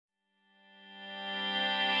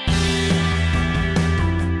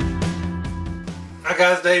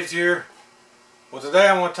Hi guys, Dave's here. Well, today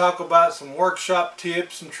I want to talk about some workshop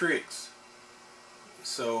tips and tricks.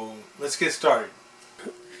 So let's get started.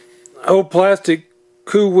 Old plastic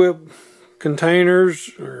Cool Whip containers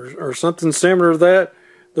or something similar to that,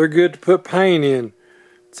 they're good to put paint in.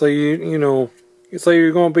 So say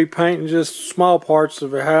you're going to be painting just small parts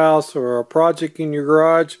of a house or a project in your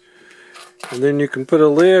garage, and then you can put a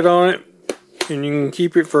lid on it and you can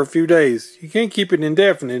keep it for a few days. You can't keep it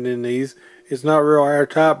indefinite in these. It's not real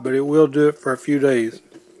airtight, but it will do it for a few days.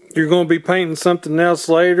 You're going to be painting something else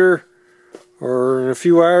later or in a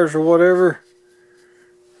few hours or whatever.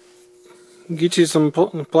 Get you some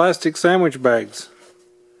plastic sandwich bags.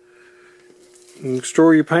 You can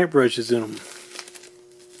store your paintbrushes in them.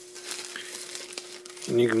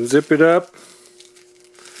 And you can zip it up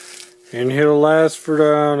and it'll last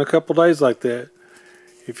for a couple days like that.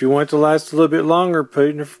 If you want it to last a little bit longer, put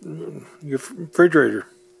it in your refrigerator.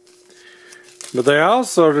 But they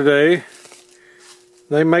also today,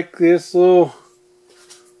 they make this little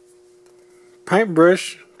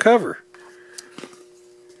paintbrush cover.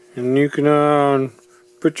 And you can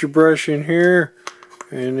put your brush in here,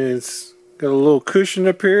 and it's got a little cushion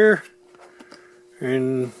up here,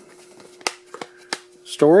 and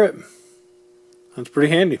store it. That's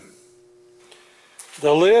pretty handy.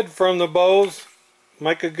 The lid from the bowls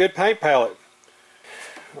make a good paint palette.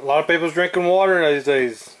 A lot of people's drinking water these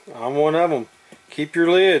days. I'm one of them. Keep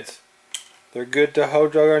your lids. They're good to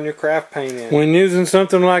hold on your craft paint in. When using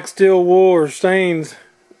something like steel wool or stains,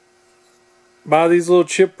 buy these little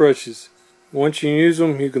chip brushes. Once you use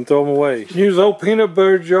them, you can throw them away. Use old peanut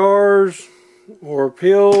butter jars or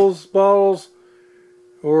pills bottles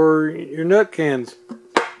or your nut cans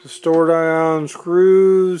to store down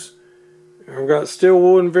screws. I've got steel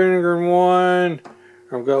wool and vinegar in one.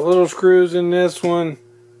 I've got little screws in this one.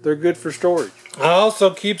 They're good for storage. I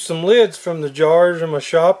also keep some lids from the jars in my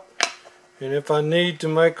shop, and if I need to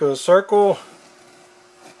make a circle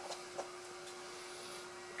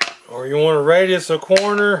or you want to radius a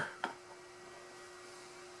corner,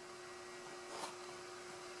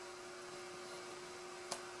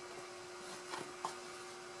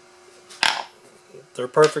 they're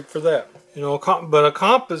perfect for that. But a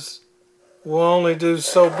compass will only do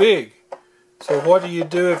so big. So what do you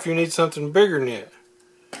do if you need something bigger than it?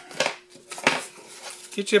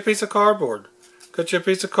 Get you a piece of cardboard. Cut you a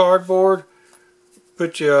piece of cardboard,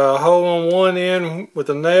 put you a hole on one end with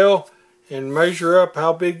a nail, and measure up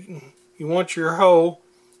how big you want your hole,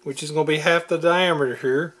 which is going to be half the diameter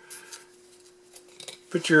here.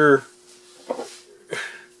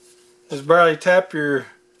 Just barely tap your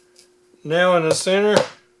nail in the center.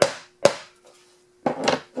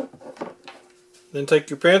 Then take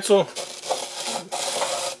your pencil.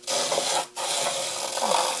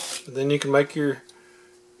 And then you can make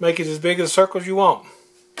it as big as a circle as you want.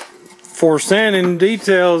 For sanding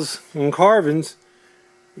details and carvings,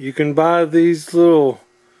 you can buy these little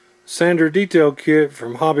sander detail kit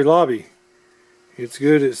from Hobby Lobby. It's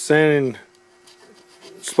good at sanding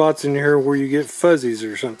spots in here where you get fuzzies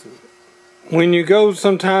or something. When you go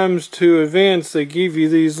sometimes to events, they give you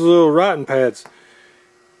these little writing pads.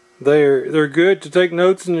 They're good to take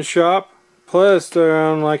notes in the shop. Plus,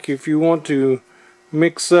 like if you want to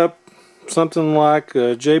mix up something like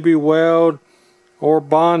JB Weld or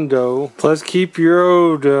Bondo. Plus keep your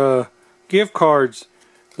old gift cards.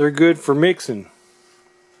 They're good for mixing.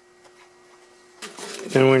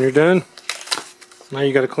 And when you're done, now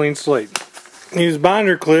you got a clean slate. Use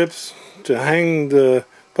binder clips to hang the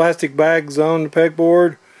plastic bags on the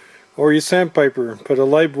pegboard, or use sandpaper. Put a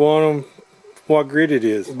label on them what grit it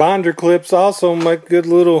is. Binder clips also make good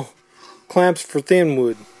little clamps for thin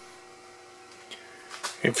wood.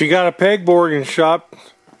 If you got a pegboard in the shop,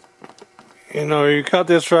 you cut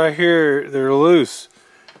this right here, they're loose.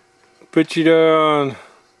 Put you down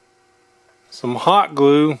some hot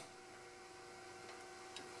glue.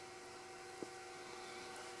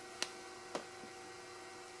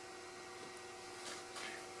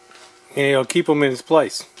 And it'll keep them in its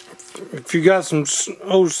place. If you got some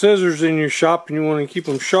old scissors in your shop and you want to keep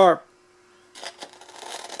them sharp,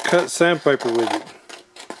 cut sandpaper with it.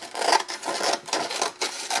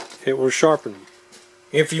 It will sharpen them.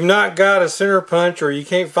 If you've not got a center punch or you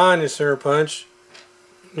can't find a center punch,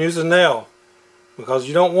 use a nail, because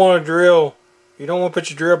you don't want to put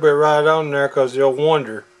your drill bit right on there because you'll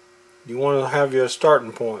wander. You want to have your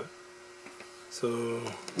starting point. So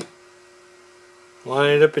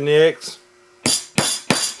line it up in the X.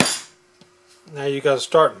 Now you got a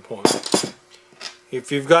starting point.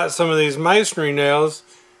 If you've got some of these masonry nails,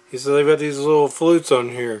 you see they've got these little flutes on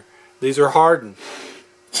here. These are hardened.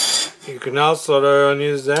 You can also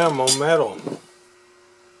use them on metal.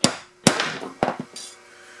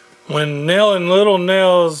 When nailing little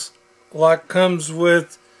nails like comes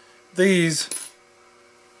with these,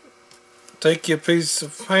 take you a piece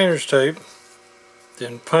of painter's tape,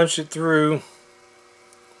 then punch it through.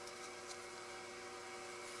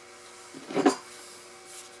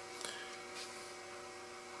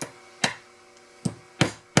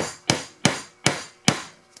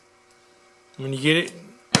 When you get it,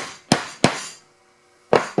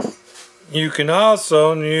 you can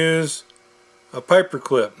also use a paper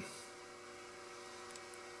clip.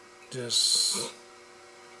 Just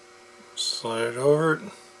slide it over it.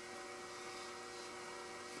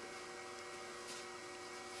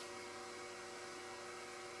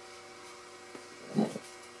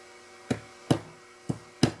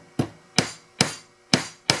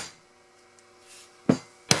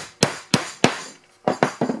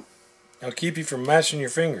 It'll keep you from mashing your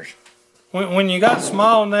fingers. When you got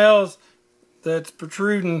small nails that's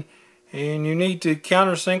protruding and you need to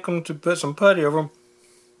countersink them to put some putty over them,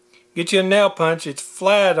 get you a nail punch. It's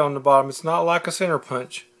flat on the bottom. It's not like a center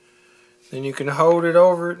punch. Then you can hold it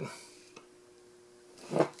over it and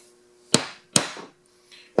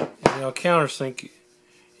it'll countersink it.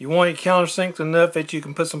 You want it countersinked enough that you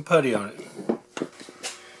can put some putty on it.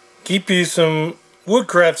 Keep you some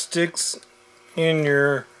woodcraft sticks in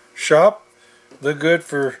your shop. Look good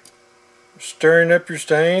for stirring up your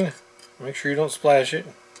stain. Make sure you don't splash it.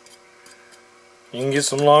 You can get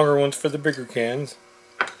some longer ones for the bigger cans.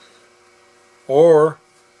 Or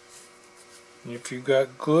if you've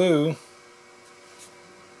got glue,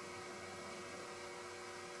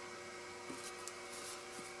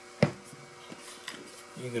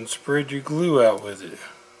 you can spread your glue out with it.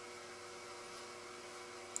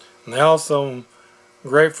 And they're also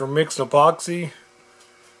great for mixed epoxy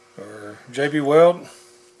or JB Weld.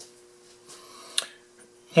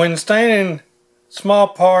 When staining small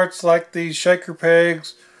parts like these shaker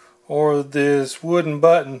pegs or this wooden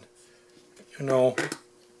button, you know,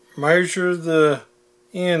 measure the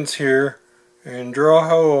ends here and draw a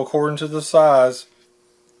hole according to the size.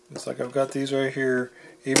 It's like I've got these right here.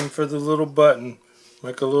 Even for the little button,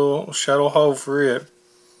 make a little shallow hole for it.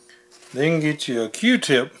 Then get you a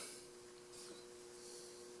Q-tip.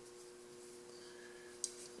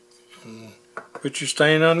 Put your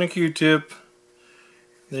stain on the Q-tip.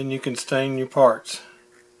 Then you can stain your parts.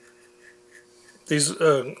 These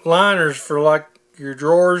liners for like your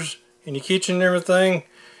drawers in your kitchen and everything,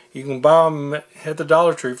 you can buy them at the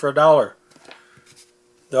Dollar Tree for $1.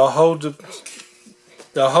 They'll hold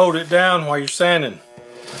it down while you're sanding.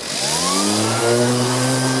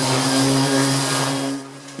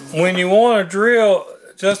 When you want to drill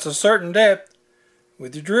just a certain depth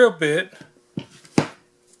with your drill bit,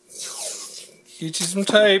 get you some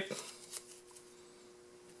tape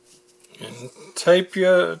and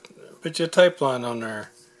put your tape line on there.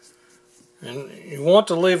 And you want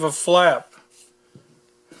to leave a flap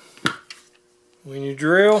when you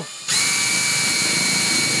drill. You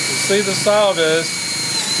see the sawdust.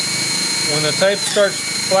 When the tape starts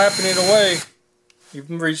flapping it away, you've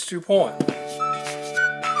reached your point.